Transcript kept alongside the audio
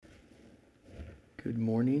Good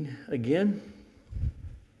morning again.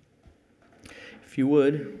 If you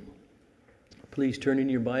would, please turn in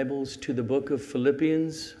your Bibles to the book of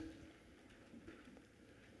Philippians.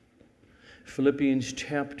 Philippians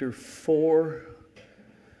chapter 4.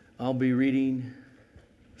 I'll be reading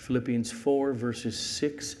Philippians 4, verses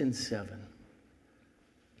 6 and 7.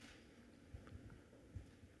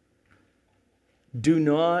 Do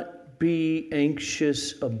not be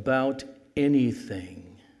anxious about anything,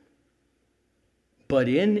 but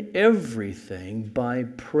in everything, by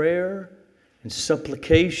prayer and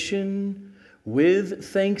supplication, with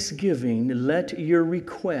thanksgiving, let your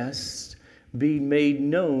requests be made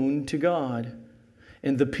known to God.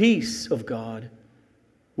 And the peace of God,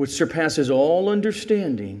 which surpasses all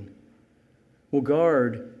understanding, will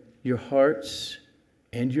guard your hearts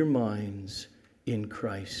and your minds in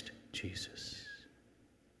Christ Jesus.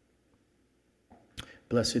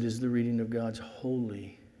 Blessed is the reading of God's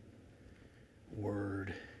holy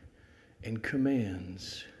word and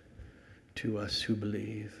commands to us who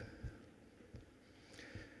believe.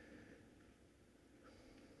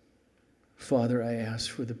 Father, I ask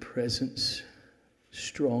for the presence,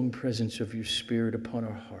 strong presence of your Spirit upon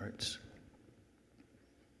our hearts.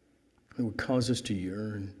 It would cause us to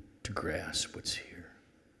yearn, to grasp what's here,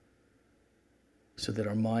 so that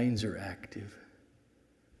our minds are active.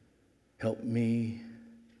 Help me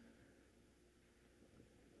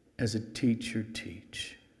as a teacher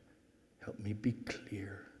teach. Help me be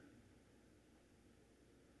clear.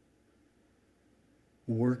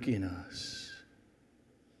 Work in us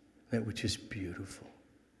that which is beautiful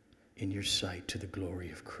in your sight to the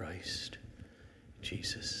glory of Christ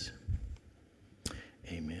Jesus.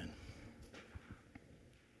 Amen.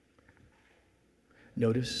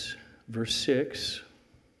 Notice verse 6.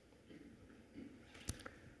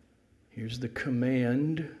 Here's the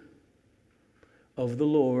command of the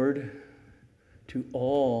Lord to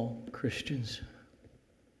all Christians.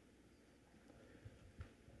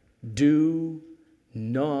 Do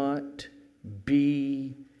not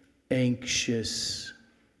be anxious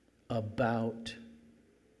about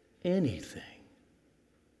anything.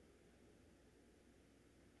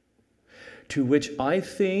 To which I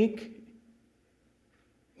think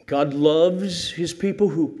God loves His people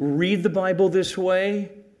who read the Bible this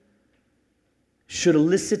way, should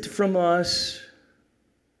elicit from us,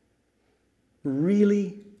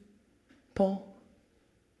 really, Paul?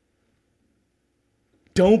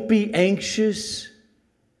 Don't be anxious.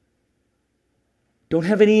 Don't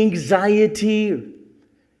have any anxiety or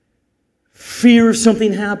fear of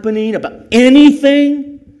something happening about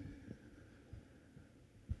anything.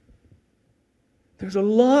 There's a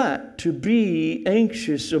lot to be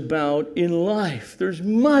anxious about in life. There's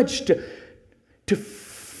much to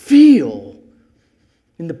feel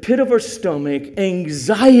in the pit of our stomach,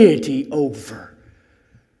 anxiety over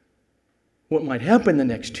what might happen the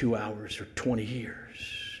next 2 hours or 20 years.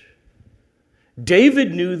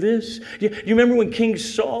 David knew this. You remember when King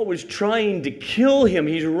Saul was trying to kill him?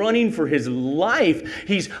 He's running for his life.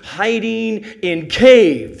 He's hiding in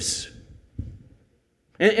caves.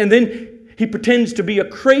 And then he pretends to be a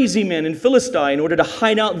crazy man in Philistine in order to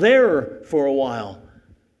hide out there for a while.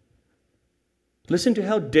 Listen to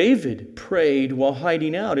how David prayed while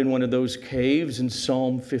hiding out in one of those caves in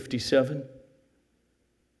Psalm 57.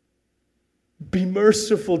 Be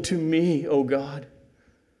merciful to me, O God.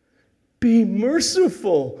 Be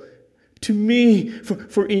merciful to me,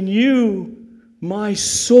 for in you my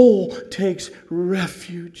soul takes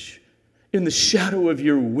refuge. In the shadow of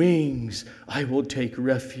your wings I will take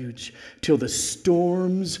refuge till the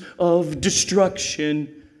storms of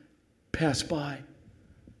destruction pass by.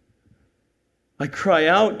 I cry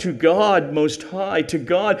out to God Most High, to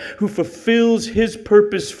God who fulfills His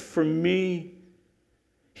purpose for me.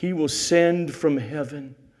 He will send from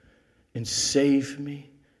heaven and save me.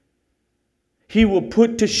 He will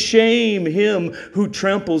put to shame him who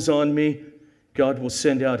tramples on me. God will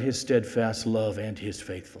send out His steadfast love and His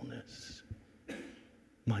faithfulness.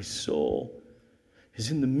 My soul is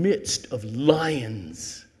in the midst of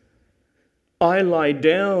lions. I lie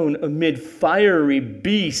down amid fiery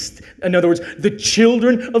beasts. In other words, the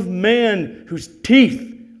children of man whose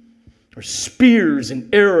teeth are spears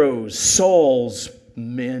and arrows. Saul's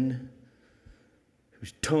men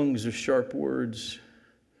whose tongues are sharp words.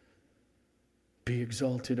 Be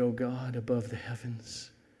exalted, O God, above the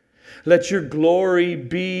heavens. Let your glory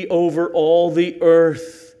be over all the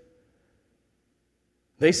earth.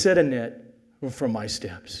 They set a net for my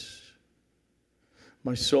steps.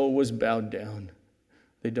 My soul was bowed down.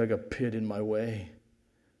 They dug a pit in my way.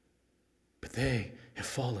 But they have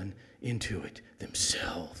fallen into it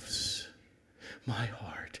themselves. My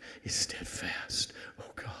heart is steadfast.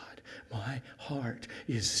 Oh God, my heart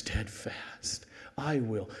is steadfast. I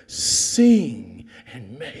will sing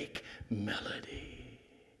and make melody.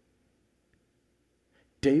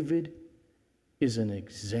 David is an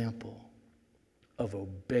example of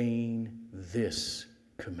obeying this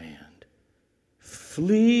command.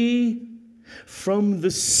 Flee from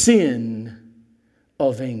the sin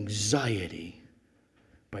of anxiety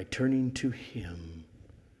by turning to Him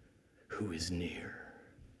who is near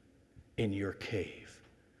in your cave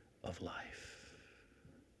of life.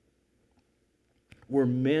 We're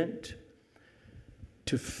meant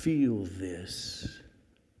to feel this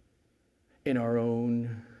in our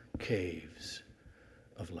own caves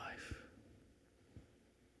of life.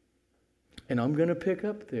 And I'm going to pick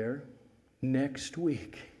up there next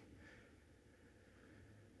week.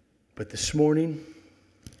 But this morning,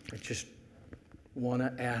 I just want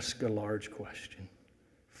to ask a large question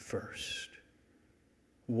first.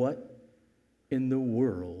 What in the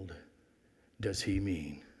world does he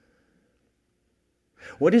mean?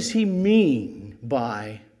 What does he mean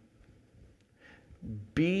by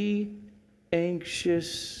be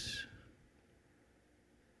anxious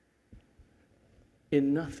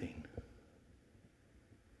in nothing?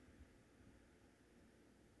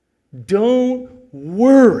 Don't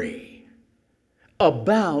worry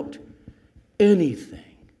about anything.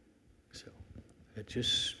 So let's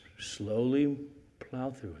just slowly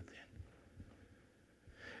plow through it then.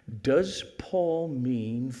 Does Paul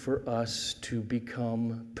mean for us to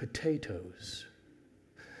become potatoes?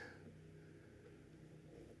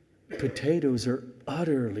 Potatoes are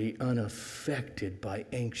utterly unaffected by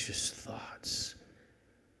anxious thoughts.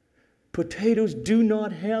 Potatoes do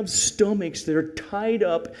not have stomachs that are tied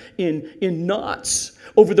up in knots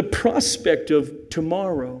over the prospect of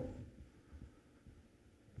tomorrow.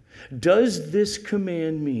 Does this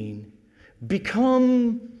command mean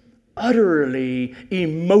become utterly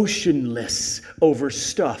emotionless over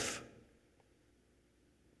stuff,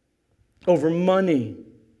 over money,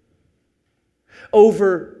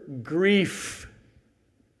 over grief,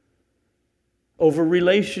 over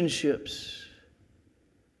relationships?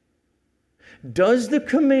 Does the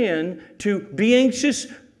command to be anxious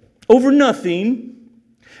over nothing,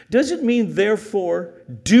 does it mean, therefore,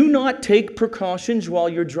 do not take precautions while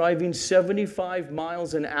you're driving 75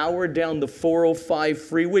 miles an hour down the 405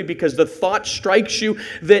 freeway because the thought strikes you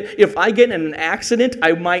that if I get in an accident,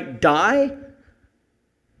 I might die?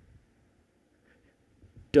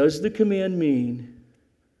 Does the command mean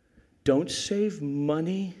don't save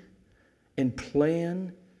money and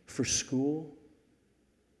plan for school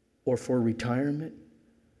or for retirement?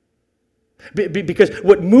 Because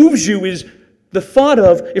what moves you is the thought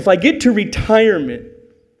of, if I get to retirement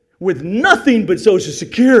with nothing but Social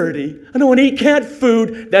Security, I don't want to eat cat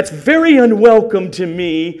food, that's very unwelcome to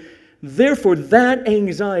me. Therefore, that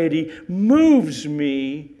anxiety moves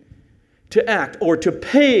me to act or to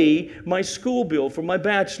pay my school bill for my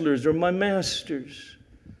bachelor's or my master's.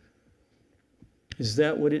 Is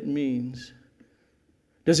that what it means?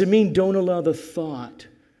 Does it mean don't allow the thought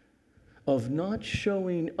of not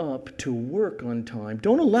showing up to work on time?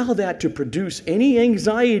 Don't allow that to produce any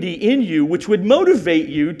anxiety in you which would motivate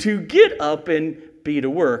you to get up and be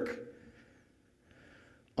to work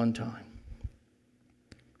on time.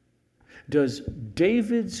 Does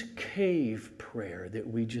David's cave prayer that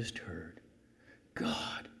we just heard,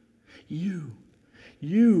 God, you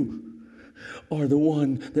are the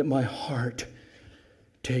one that my heart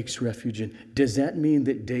takes refuge in. Does that mean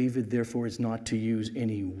that David, therefore, is not to use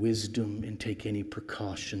any wisdom and take any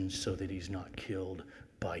precautions so that he's not killed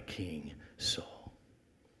by King Saul?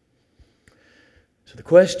 So the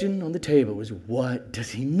question on the table is, what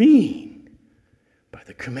does he mean by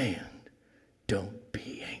the command, don't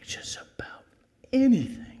be anxious about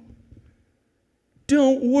anything?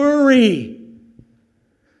 Don't worry.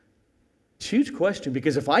 It's a huge question,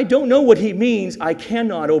 because if I don't know what he means, I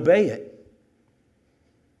cannot obey it.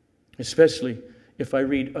 Especially if I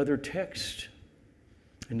read other texts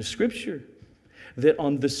in the Scripture that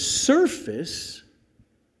on the surface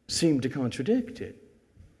seem to contradict it.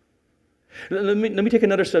 Let me take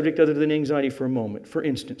another subject other than anxiety for a moment. For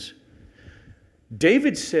instance,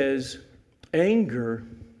 David says anger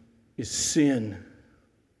is sin.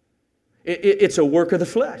 It's a work of the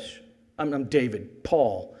flesh. I'm David.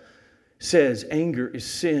 Paul says anger is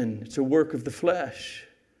sin. It's a work of the flesh.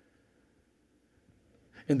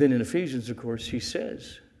 And then in Ephesians, of course, he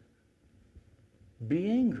says, be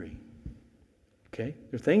angry. Okay?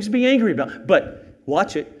 There are things to be angry about. But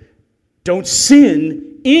watch it. Don't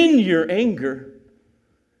sin in your anger.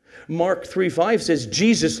 Mark 3:5 says,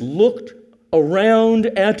 Jesus looked around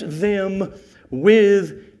at them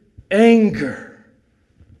with anger.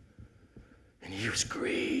 And he was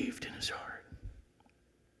grieved in his heart.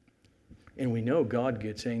 And we know God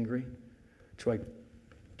gets angry. That's why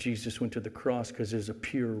Jesus went to the cross, because there's a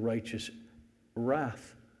pure, righteous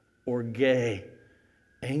wrath, or gay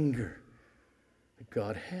anger that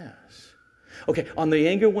God has. Okay, on the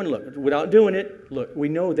anger one, look, without doing it, look, we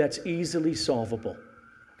know that's easily solvable.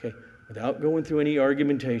 Okay, without going through any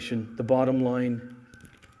argumentation, the bottom line,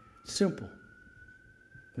 simple.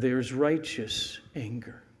 There's righteous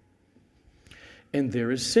anger. And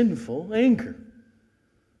there is sinful anger.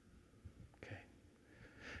 Okay.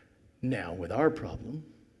 Now, with our problem,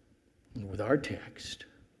 with our text,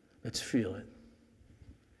 let's feel it.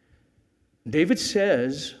 David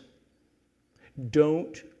says,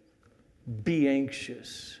 don't be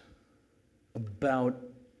anxious about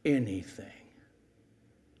anything.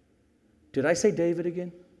 Did I say David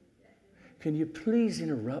again? Can you please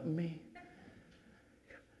interrupt me?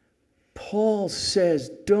 Paul says,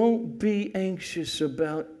 don't be anxious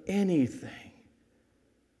about anything.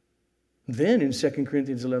 Then in 2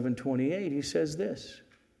 Corinthians 11:28, he says this.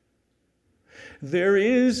 There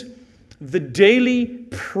is the daily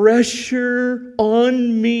pressure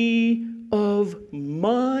on me of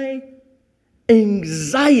my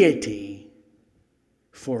anxiety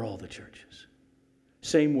for all the churches.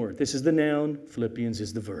 Same word. This is the noun. Philippians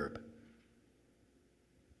is the verb.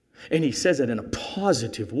 And he says it in a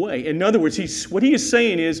positive way. In other words, what he is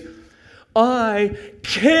saying is, I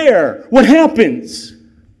care what happens.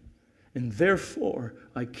 And therefore,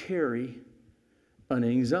 I carry an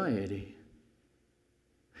anxiety.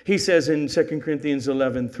 He says in 2 Corinthians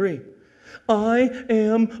 11:3, I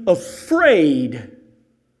am afraid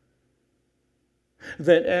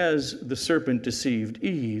that as the serpent deceived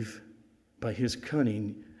Eve by his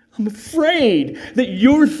cunning, I'm afraid that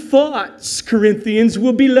your thoughts, Corinthians,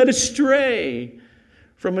 will be led astray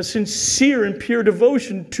from a sincere and pure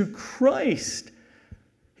devotion to Christ.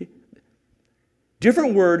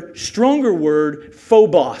 Different word, stronger word,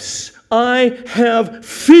 phobos. I have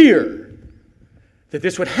fear that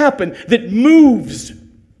this would happen that moves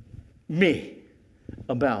me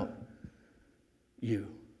about you.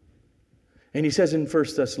 And he says in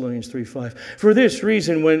 1 Thessalonians 3:5, for this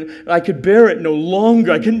reason, when I could bear it no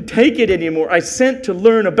longer, I couldn't take it anymore, I sent to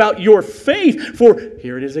learn about your faith, for,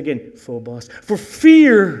 here it is again, phobos, for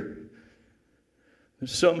fear that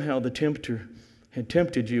somehow the tempter had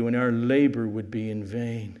tempted you and our labor would be in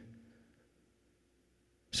vain.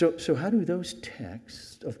 So how do those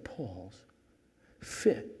texts of Paul's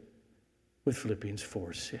fit with Philippians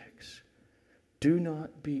 4:6? Do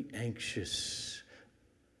not be anxious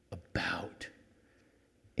about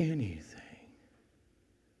anything.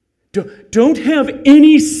 Don't have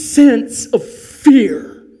any sense of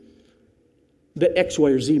fear that X, Y,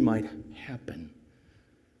 or Z might happen.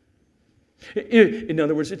 In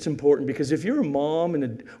other words, it's important because if you're a mom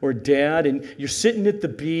or a dad and you're sitting at the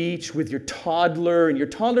beach with your toddler and your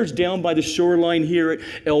toddler's down by the shoreline here at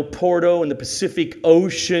El Porto in the Pacific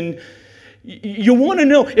Ocean, you want to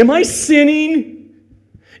know, am I sinning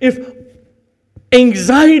if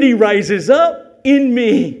anxiety rises up in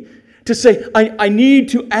me to say, I need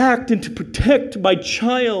to act and to protect my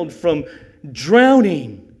child from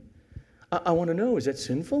drowning? I want to know, is that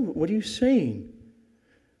sinful? What are you saying,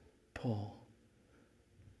 Paul?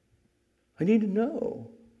 I need to know,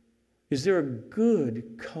 is there a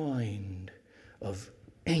good kind of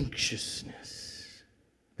anxiousness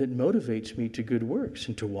that motivates me to good works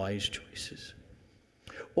and to wise choices?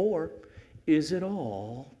 Or is it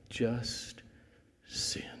all just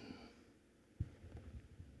sin?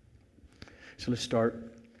 So let's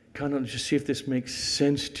start, kind of just see if this makes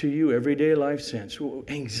sense to you, everyday life sense.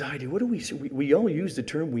 Anxiety, what do we all use the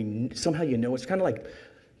term, somehow it's kind of like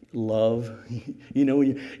love. You know,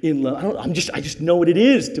 in love, I just know what it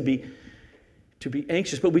is to be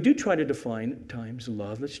anxious. But we do try to define at times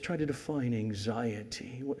love. Let's try to define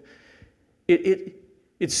anxiety.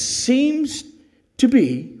 It seems to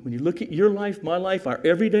be, when you look at your life, my life, our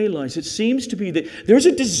everyday lives, it seems to be that there's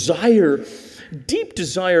a desire, deep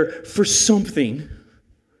desire for something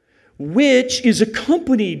which is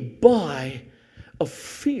accompanied by a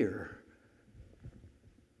fear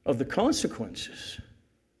of the consequences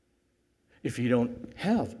if you don't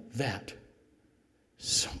have that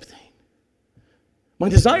something. My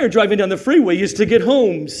desire driving down the freeway is to get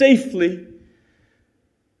home safely.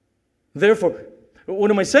 Therefore, what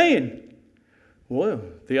am I saying? Well,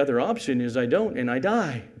 the other option is I don't and I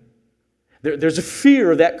die. There's a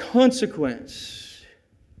fear of that consequence.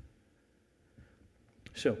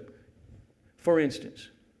 So, for instance,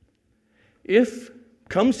 if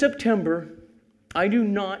come September I do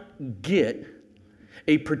not get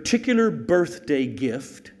a particular birthday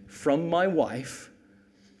gift from my wife,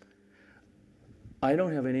 I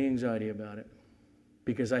don't have any anxiety about it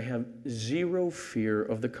because I have zero fear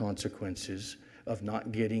of the consequences of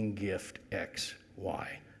not getting gift X,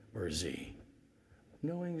 Y, or Z.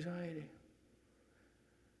 No anxiety.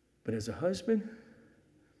 But as a husband,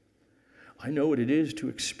 I know what it is to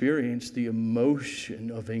experience the emotion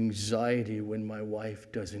of anxiety when my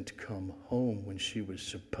wife doesn't come home when she was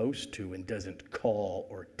supposed to, and doesn't call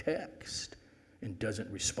or text, and doesn't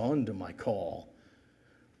respond to my call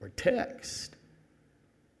or text.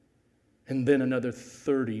 And then another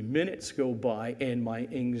 30 minutes go by and my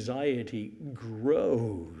anxiety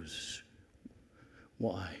grows.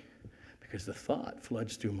 Why? Because the thought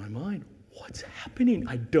floods through my mind. What's happening?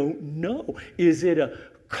 I don't know. Is it a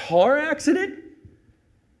car accident?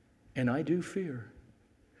 And I do fear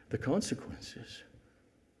the consequences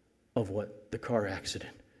of what the car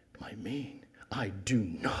accident might mean. I do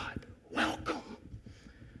not welcome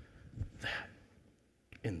that.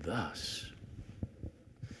 And thus,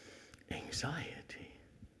 anxiety.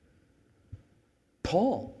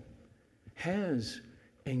 Paul has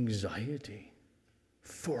anxiety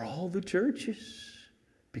for all the churches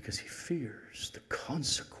because he fears the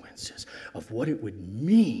consequences of what it would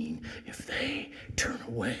mean if they turn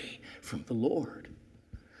away from the Lord,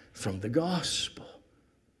 from the gospel.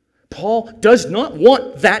 Paul does not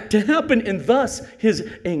want that to happen, and thus his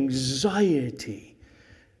anxiety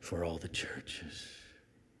for all the churches.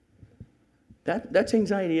 That's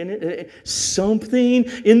anxiety, isn't it? Something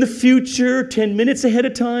in the future, 10 minutes ahead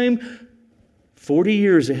of time, 40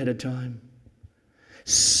 years ahead of time.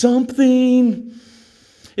 Something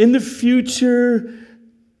in the future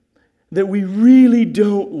that we really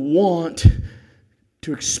don't want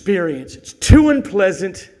to experience. It's too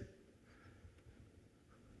unpleasant.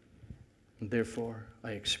 And therefore,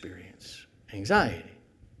 I experience anxiety.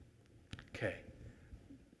 Okay.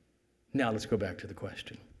 Now let's go back to the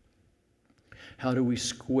question. How do we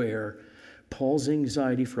square Paul's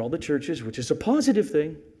anxiety for all the churches, which is a positive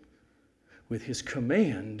thing, with his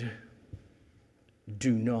command,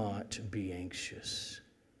 do not be anxious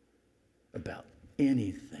about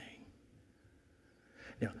anything?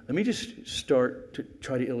 Now, let me just start to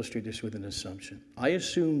try to illustrate this with an assumption. I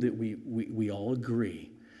assume that we all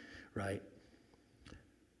agree, right,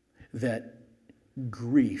 that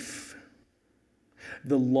grief,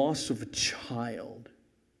 the loss of a child,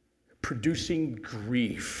 producing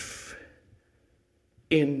grief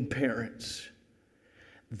in parents,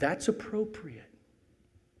 that's appropriate.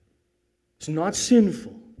 It's not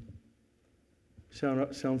sinful.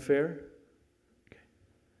 Sound fair? Okay.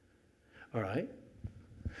 All right.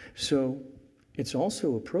 So it's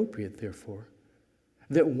also appropriate, therefore,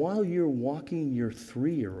 that while you're walking your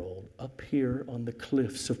 3-year-old up here on the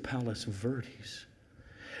cliffs of Palos Verdes,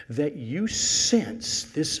 that you sense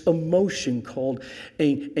this emotion called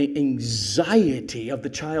anxiety of the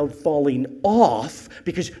child falling off,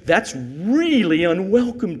 because that's really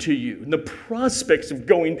unwelcome to you. And the prospects of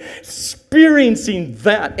experiencing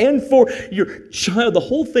that, and for your child, the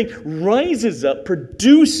whole thing rises up,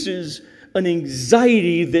 produces an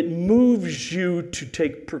anxiety that moves you to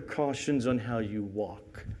take precautions on how you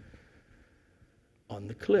walk on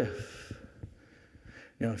the cliff.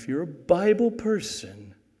 Now, if you're a Bible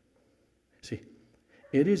person, see,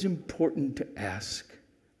 it is important to ask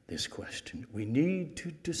this question. We need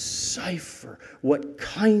to decipher what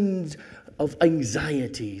kinds of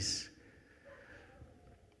anxieties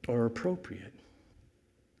are appropriate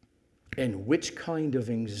and which kind of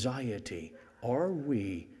anxiety are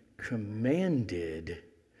we commanded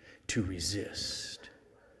to resist.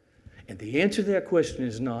 And the answer to that question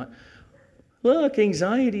is not, look,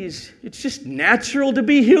 anxiety it's just natural to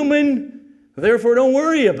be human, therefore don't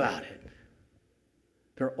worry about it.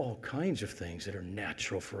 There are all kinds of things that are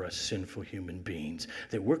natural for us sinful human beings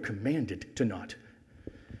that we're commanded to not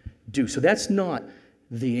do. So that's not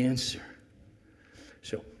the answer.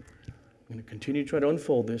 So I'm going to continue to try to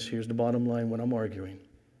unfold this. Here's the bottom line when I'm arguing.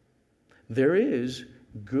 There is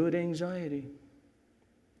good anxiety,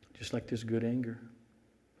 just like there's good anger.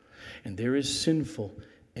 And there is sinful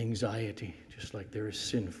anxiety, just like there is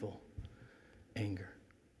sinful anger.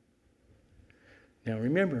 Now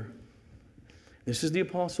remember, this is the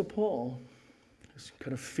Apostle Paul. Just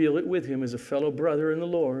kind of feel it with him as a fellow brother in the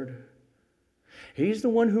Lord. He's the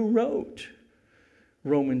one who wrote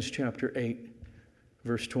Romans chapter 8,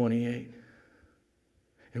 verse 28.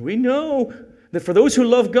 And we know that for those who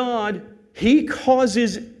love God, He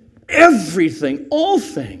causes everything, all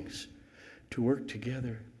things, to work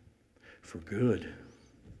together for good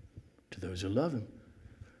to those who love Him.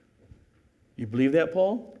 You believe that,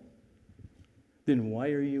 Paul? then why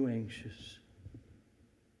are you anxious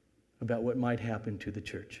about what might happen to the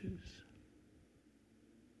churches?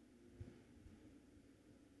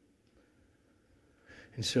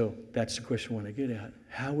 And so that's the question I want to get at.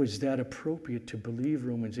 How is that appropriate to believe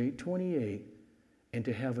Romans 8:28 and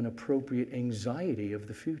to have an appropriate anxiety of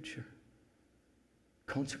the future?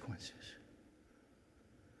 Consequences.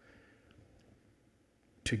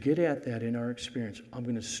 To get at that in our experience, I'm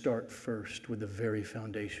going to start first with the very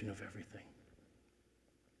foundation of everything.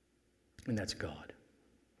 And that's God.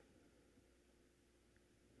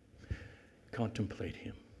 Contemplate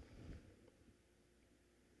Him.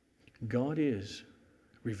 God is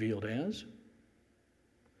revealed as,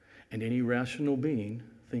 and any rational being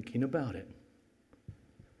thinking about it.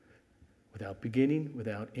 Without beginning,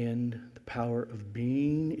 without end, the power of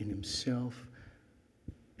being in Himself,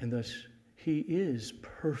 and thus He is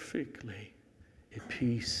perfectly at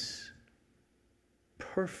peace,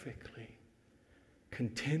 perfectly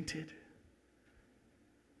contented,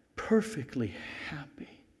 perfectly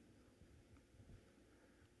happy.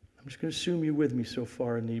 I'm just going to assume you're with me so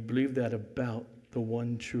far and you believe that about the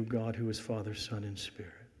one true God who is Father, Son, and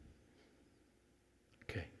Spirit.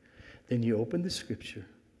 Okay. Then you open the Scripture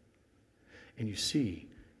and you see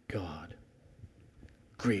God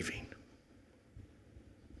grieving.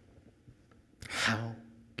 How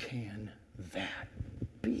can that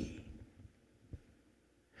be?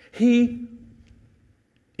 He,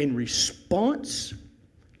 in response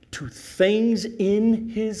to things in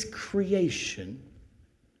His creation,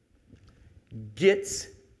 gets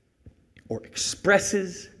or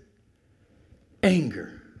expresses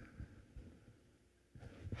anger.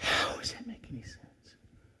 How does that make any sense?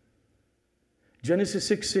 Genesis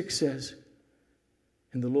 6:6 says,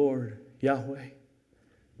 and the Lord, Yahweh,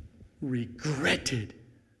 regretted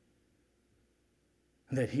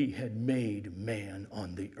that He had made man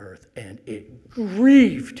on the earth, and it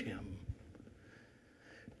grieved Him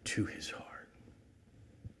to His heart.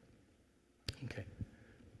 Okay.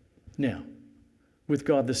 Now, with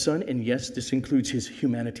God the Son, and yes, this includes His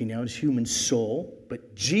humanity now, His human soul,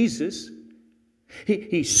 but Jesus,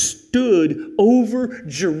 He stood over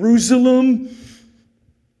Jerusalem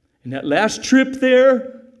in that last trip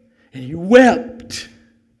there, and He wept.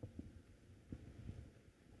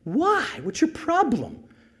 Why? What's your problem?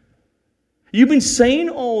 You've been saying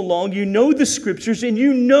all along, you know the Scriptures, and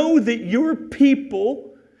you know that your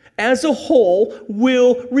people as a whole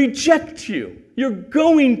will reject you. You're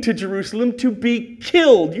going to Jerusalem to be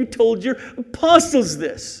killed. You told your apostles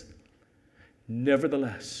this.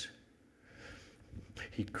 Nevertheless,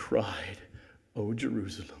 He cried, "Oh,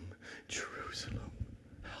 Jerusalem, Jerusalem,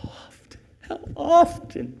 how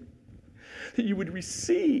often that you would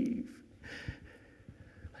receive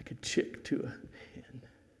like a chick to a hen."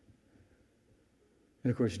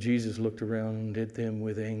 And of course, Jesus looked around at them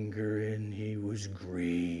with anger, and He was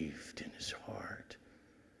grieved in His heart.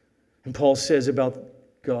 And Paul says about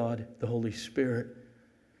God, the Holy Spirit,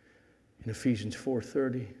 in Ephesians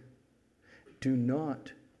 4:30, do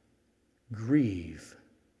not grieve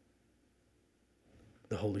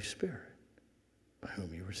the Holy Spirit by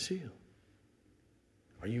whom you were sealed.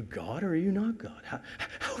 Are you God or are you not God?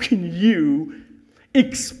 How can you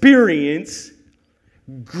experience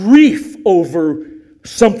grief over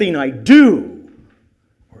something I do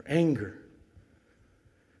or anger?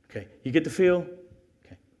 Okay, you get the feel?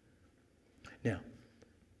 Now,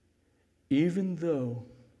 even though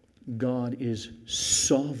God is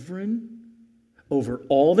sovereign over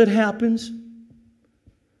all that happens,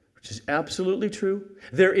 which is absolutely true,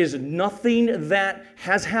 there is nothing that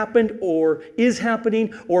has happened or is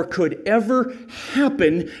happening or could ever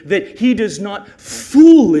happen that He does not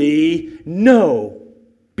fully know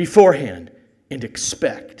beforehand and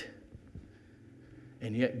expect.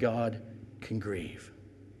 And yet God can grieve.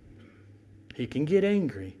 He can get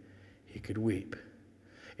angry. He could weep.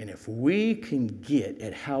 And if we can get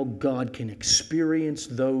at how God can experience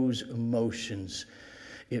those emotions,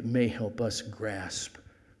 it may help us grasp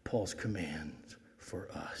Paul's command for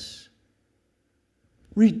us.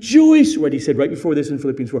 Rejoice, what he said right before this in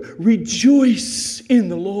Philippians 4. Rejoice in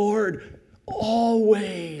the Lord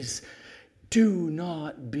always. Do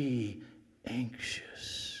not be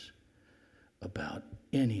anxious about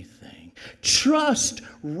anything. Trust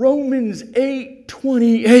Romans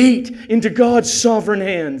 8:28 into God's sovereign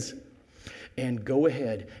hands. And go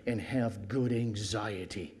ahead and have good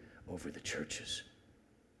anxiety over the churches.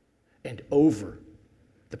 And over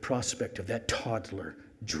the prospect of that toddler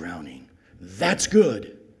drowning. That's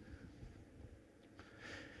good.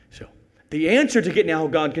 So, The answer to getting how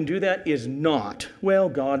God can do that is not, well,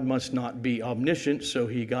 God must not be omniscient, so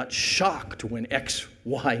he got shocked when X,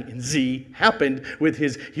 Y, and Z happened with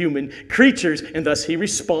his human creatures, and thus he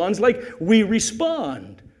responds like we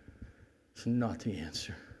respond. It's not the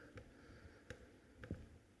answer.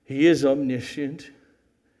 He is omniscient.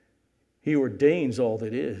 He ordains all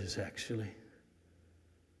that is, actually.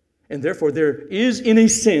 And therefore, there is, in a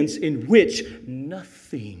sense, in which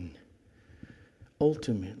nothing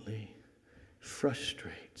ultimately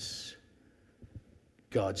frustrates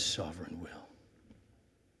God's sovereign will.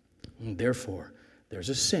 And therefore, there's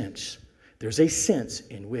a sense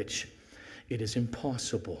in which it is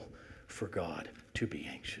impossible for God to be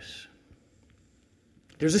anxious.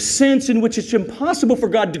 There's a sense in which it's impossible for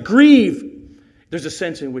God to grieve. There's a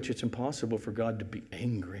sense in which it's impossible for God to be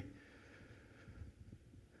angry.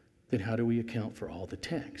 Then how do we account for all the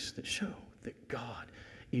texts that show that God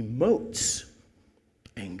emotes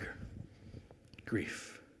anger,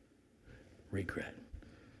 grief, regret?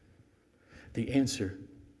 The answer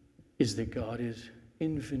is that God is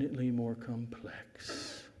infinitely more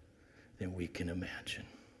complex than we can imagine.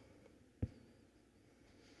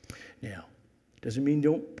 Now, doesn't mean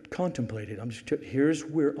don't contemplate it. Here's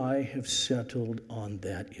where I have settled on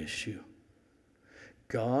that issue.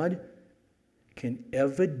 God can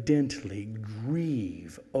evidently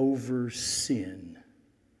grieve over sin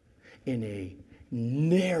in a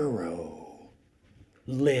narrow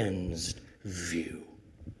lensed view.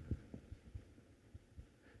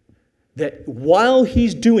 That while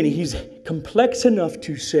he's doing it, he's complex enough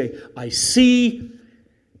to say, I see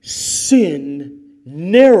sin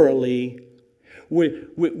narrowly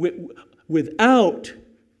without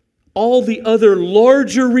all the other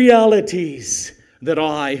larger realities that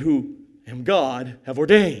I, who am God, have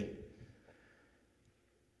ordained.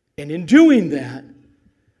 And in doing that,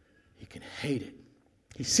 he can hate it.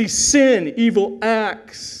 He sees sin, evil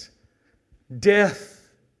acts, death,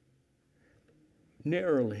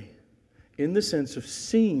 narrowly, in the sense of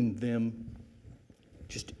seeing them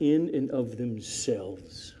just in and of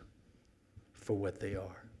themselves for what they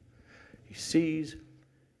are. He sees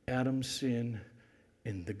Adam's sin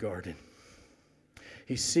in the garden.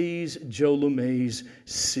 He sees Joe LeMay's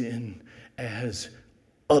sin as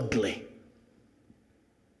ugly,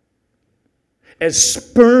 as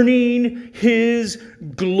spurning his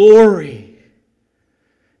glory,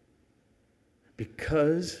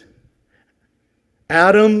 because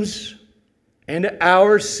Adam's and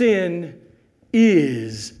our sin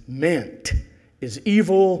is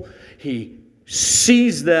evil. He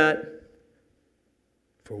sees that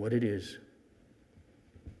for what it is.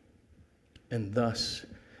 And thus,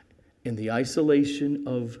 in the isolation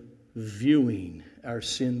of viewing our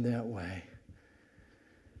sin that way,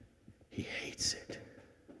 he hates it.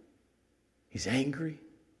 He's angry.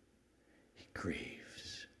 He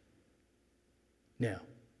grieves. Now,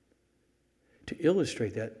 to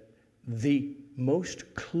illustrate that, the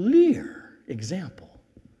most clear example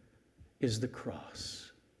is the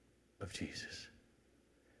cross of Jesus.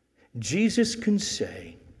 Jesus can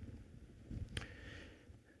say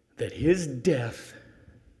that his death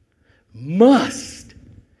must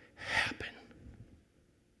happen,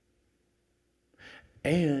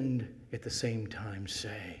 and at the same time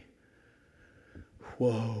say,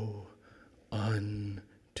 woe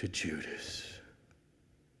unto Judas,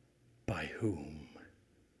 by whom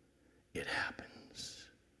it happens.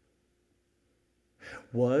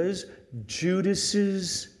 Was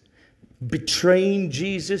Judas's betraying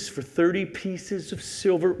Jesus for 30 pieces of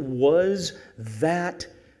silver, was that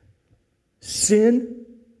sin?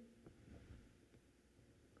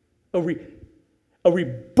 A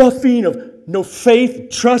rebuffing of no faith,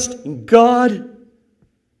 trust in God?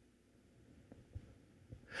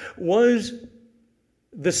 Was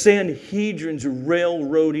the Sanhedrin's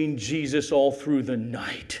railroading Jesus all through the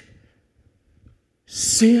night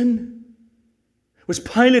sin? Was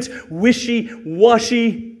Pilate's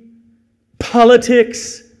wishy-washy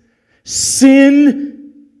politics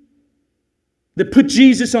sin that put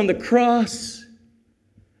Jesus on the cross?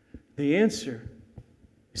 The answer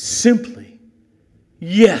is simply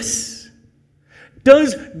yes.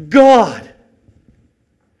 Does God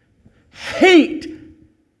hate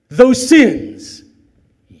those sins?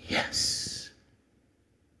 Yes.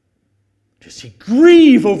 Does he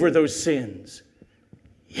grieve over those sins?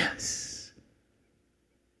 Yes.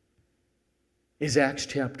 Is Acts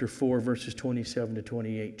chapter 4, verses 27 to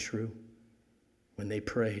 28 true? When they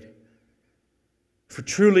prayed, for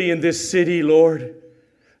truly in this city, Lord,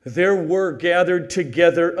 there were gathered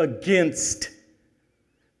together against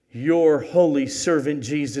your holy servant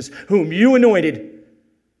Jesus, whom you anointed,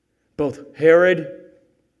 both Herod,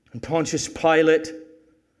 And Pontius Pilate,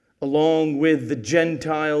 along with the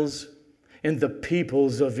Gentiles and the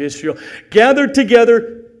peoples of Israel, gathered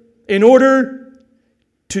together in order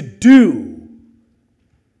to do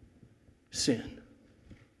sin.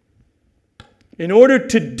 In order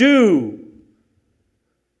to do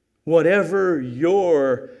whatever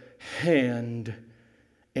your hand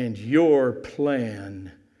and your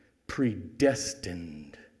plan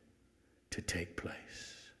predestined to take place.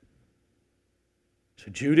 So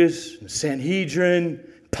Judas, the Sanhedrin,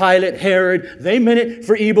 Pilate, Herod, they meant it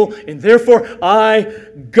for evil, and therefore I,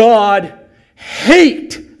 God,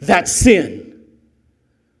 hate that sin.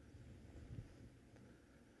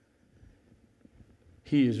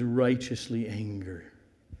 He is righteously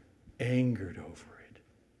angered over it,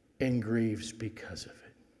 and grieves because of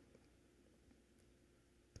it.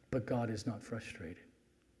 But God is not frustrated.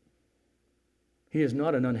 He is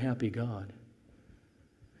not an unhappy God,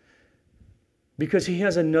 because He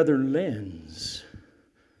has another lens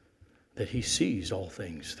that He sees all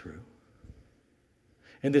things through.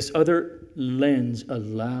 And this other lens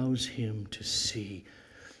allows Him to see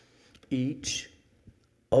each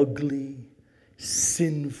ugly,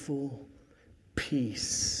 sinful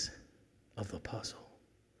piece of the puzzle.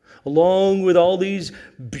 Along with all these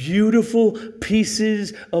beautiful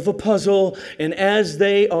pieces of a puzzle, and as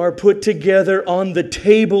they are put together on the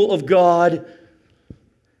table of God,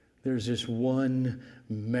 there's this one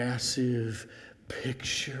massive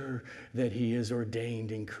picture that He has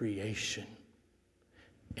ordained in creation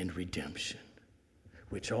and redemption,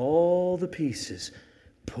 which all the pieces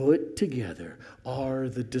put together are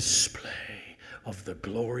the display of the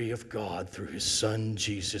glory of God through His Son,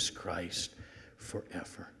 Jesus Christ,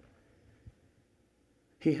 forever.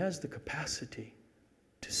 He has the capacity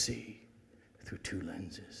to see through two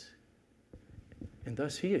lenses. And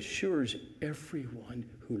thus He assures everyone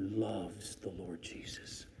who loves the Lord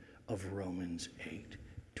Jesus of Romans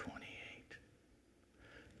 8:28.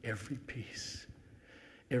 Every piece,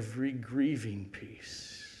 every grieving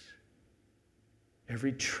piece,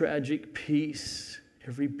 every tragic piece,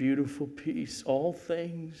 every beautiful piece, all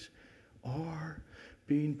things are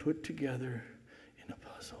being put together in a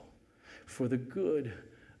puzzle for the good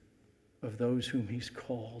of those whom He's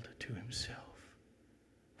called to Himself,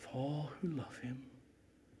 of all who love Him,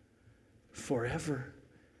 forever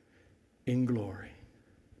in glory.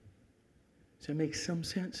 Does that make some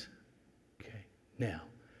sense? Okay, now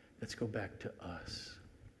let's go back to us.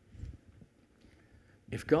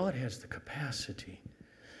 If God has the capacity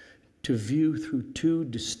to view through two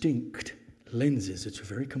distinct lenses, it's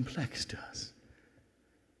very complex to us,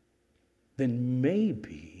 then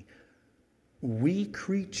maybe we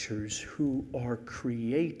creatures who are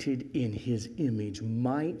created in His image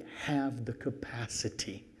might have the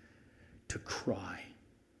capacity to cry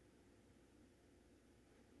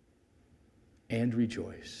and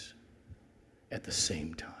rejoice at the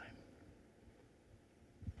same time.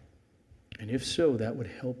 And if so, that would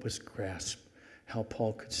help us grasp how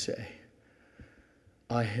Paul could say,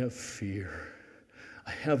 I have fear.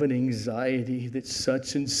 I have an anxiety that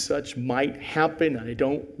such and such might happen. I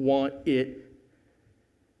don't want it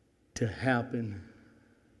to happen.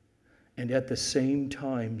 And at the same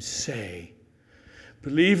time say,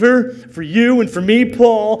 believer, for you and for me,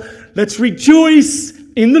 Paul, let's rejoice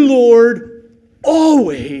in the Lord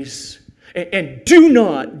always. And do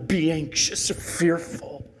not be anxious or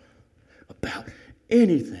fearful about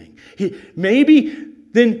anything. Maybe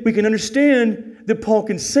then we can understand that Paul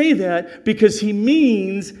can say that because he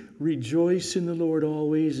means rejoice in the Lord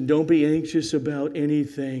always and don't be anxious about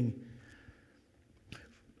anything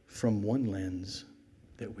from one lens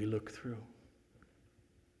that we look through.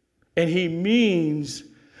 And he means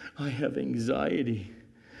I have anxiety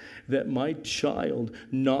that my child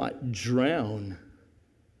not drown,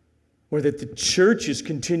 or that the churches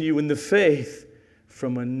continue in the faith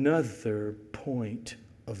from another point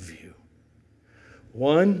of view.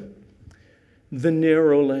 One, the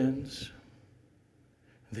narrow lens.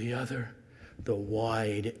 The other, the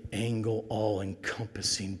wide angle,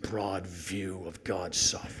 all-encompassing, broad view of God's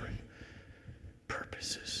sovereign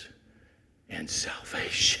purposes and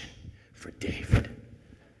salvation for David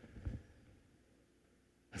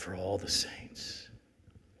and for all the saints.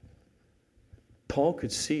 Paul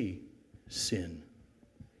could see sin.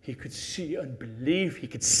 He could see unbelief. He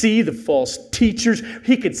could see the false teachers.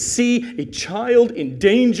 He could see a child in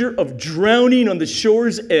danger of drowning on the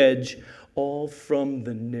shore's edge, all from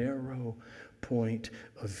the narrow point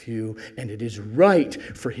of view. And it is right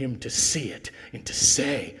for him to see it and to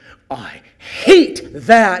say, I hate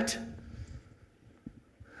that.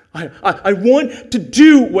 I want to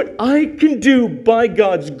do what I can do by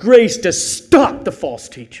God's grace to stop the false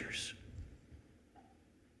teachers.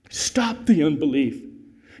 Stop the unbelief.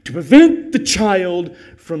 To prevent the child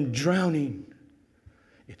from drowning.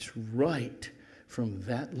 It's right from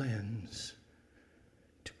that lens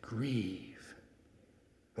to grieve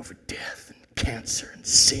over death and cancer and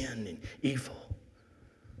sin and evil.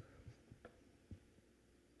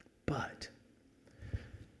 But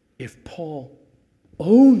if Paul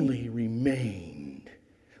only remained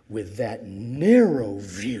with that narrow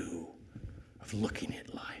view of looking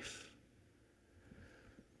at life,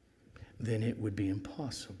 then it would be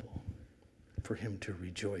impossible for him to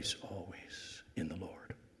rejoice always in the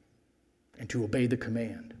Lord and to obey the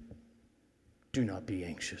command, do not be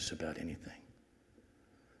anxious about anything.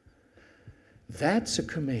 That's a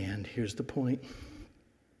command. Here's the point.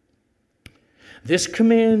 This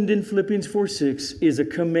command in Philippians 4:6 is a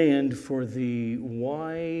command for the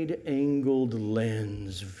wide-angled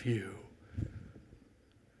lens view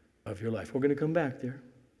of your life. We're going to come back there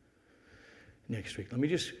next week. Let me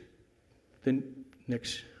just, then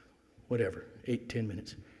next, 8-10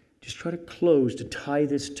 minutes. Just try to close to tie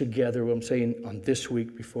this together, what I'm saying on this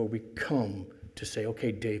week before we come to say,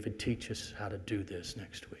 okay, David, teach us how to do this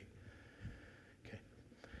next week. Okay.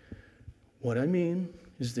 What I mean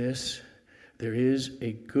is this. There is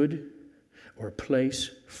a good or a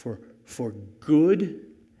place for good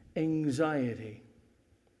anxiety.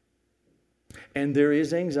 And there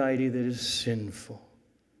is anxiety that is sinful.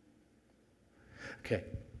 Okay.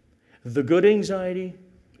 The good anxiety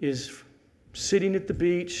is sitting at the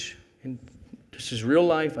beach, and this is real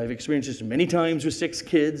life. I've experienced this many times with 6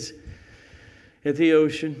 kids at the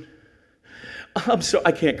ocean.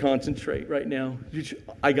 I can't concentrate right now.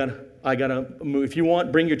 I gotta move. If you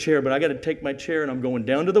want, bring your chair, but I gotta take my chair and I'm going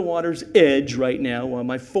down to the water's edge right now while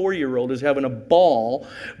my 4-year-old is having a ball,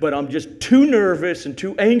 but I'm just too nervous and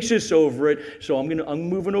too anxious over it. So I'm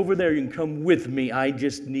moving over there. You can come with me. I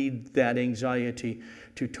just need that anxiety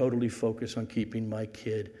to totally focus on keeping my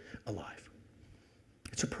kid alive.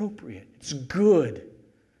 It's appropriate. It's good.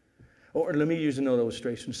 Or let me use another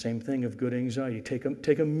illustration, same thing of good anxiety.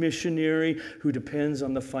 Take a missionary who depends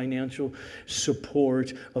on the financial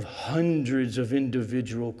support of hundreds of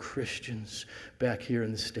individual Christians back here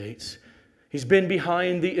in the States. He's been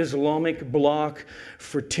behind the Islamic bloc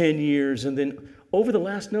for 10 years, and then over the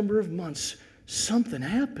last number of months, something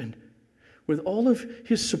happened with all of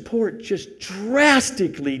his support just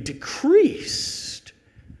drastically decreased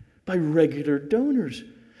by regular donors.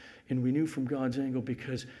 And we knew from God's angle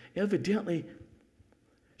because evidently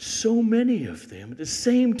so many of them at the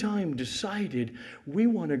same time decided we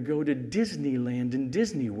want to go to Disneyland and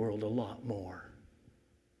Disney World a lot more.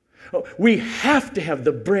 We have to have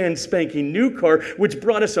the brand spanking new car, which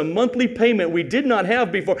brought us a monthly payment we did not have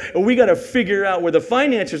before. And we got to figure out where the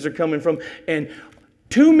finances are coming from. And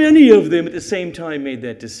too many of them at the same time made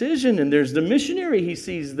that decision. And there's the missionary. He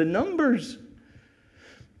sees the numbers.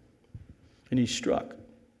 And he's struck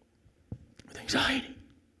with anxiety.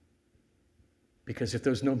 Because if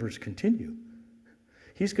those numbers continue,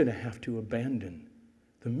 he's going to have to abandon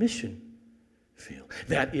the mission field.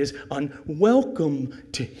 That is unwelcome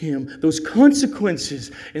to him, those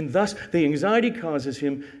consequences. And thus, the anxiety causes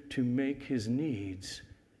him to make his needs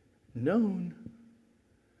known.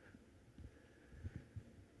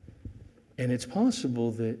 And it's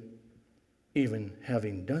possible that even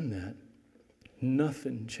having done that,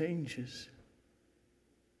 nothing changes.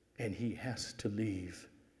 And he has to leave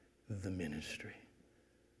the ministry.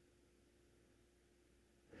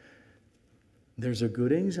 There's a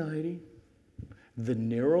good anxiety, the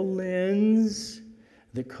narrow lens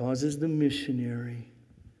that causes the missionary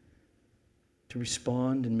to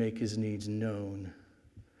respond and make his needs known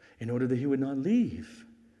in order that he would not leave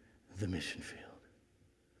the mission field.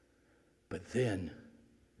 But then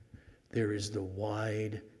there is the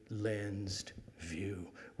wide-lensed view,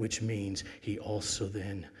 which means he also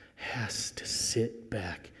then has to sit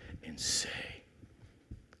back and say,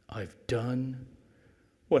 I've done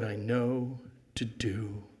what I know to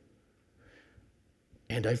do,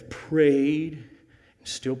 and I've prayed and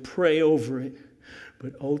still pray over it,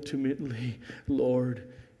 but ultimately,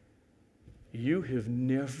 Lord, you have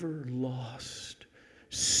never lost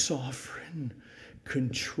sovereign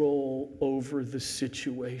control over the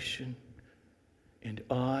situation, and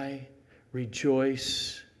I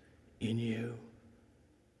rejoice in you.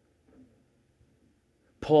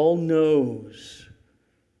 Paul knows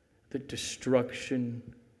that destruction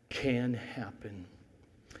can happen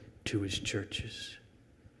to his churches.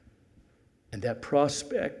 And that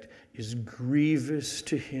prospect is grievous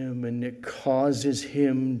to him, and it causes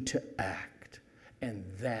him to act And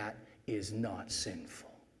that is not sinful.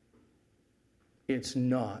 It's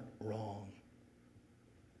not wrong.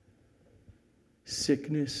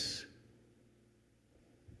 Sickness,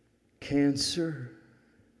 cancer,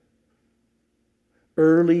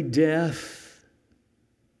 early death,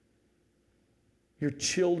 your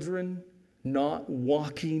children not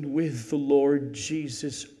walking with the Lord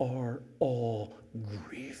Jesus are all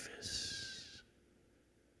grievous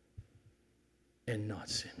and not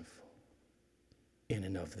sinful in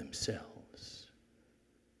and of themselves.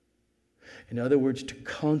 In other words, to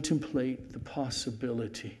contemplate the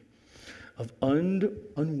possibility of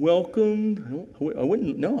unwelcome, I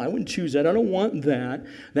wouldn't choose that. I don't want that.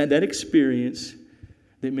 That experience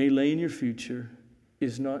that may lay in your future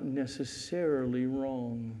is not necessarily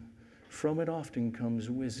wrong. From it often comes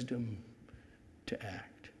wisdom to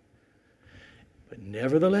act. But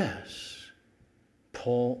nevertheless,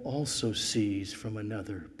 Paul also sees from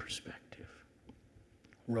another perspective.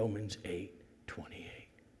 Romans 8:28.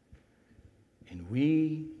 And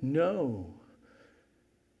we know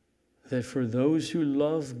that for those who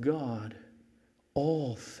love God,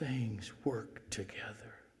 all things work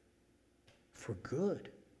together for good,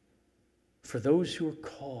 for those who are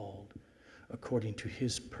called according to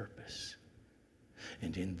his purpose.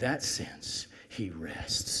 And in that sense, he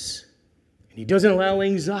rests. And he doesn't allow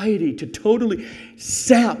anxiety to totally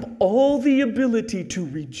sap all the ability to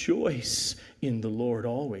rejoice in the Lord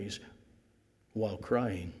always while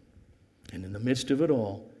crying. And in the midst of it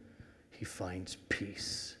all, he finds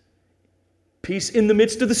peace. Peace in the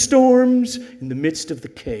midst of the storms, in the midst of the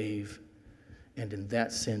cave. And in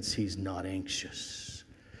that sense, he's not anxious.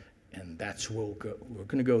 And that's where we're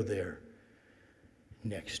going to go there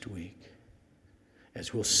next week,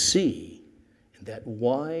 as we'll see in that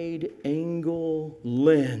wide-angle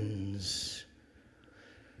lens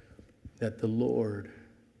that the Lord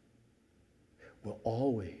will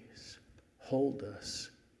always hold us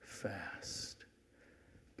fast,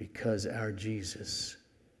 because our Jesus,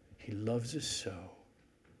 he loves us so,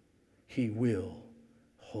 he will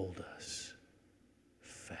hold us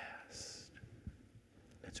fast.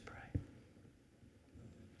 Let's pray.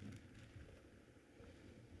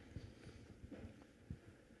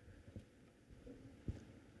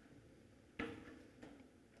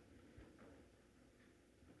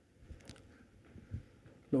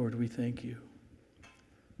 Lord, we thank you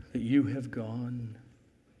that you have gone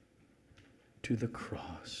to the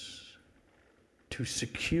cross to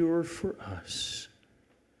secure for us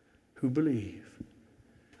who believe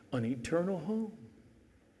an eternal home.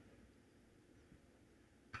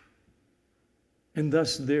 And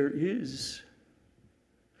thus there is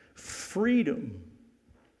freedom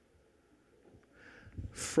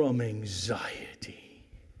from anxiety,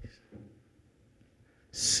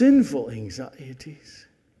 sinful anxieties.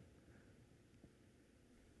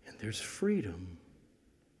 And there's freedom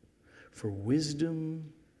for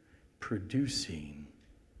wisdom producing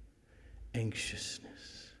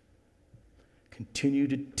anxiousness. Continue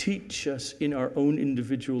to teach us in our own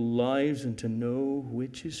individual lives and to know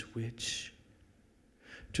which is which,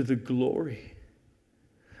 to the glory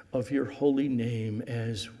of your holy name,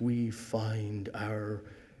 as we find our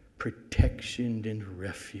protection and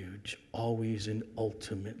refuge always and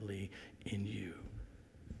ultimately in you.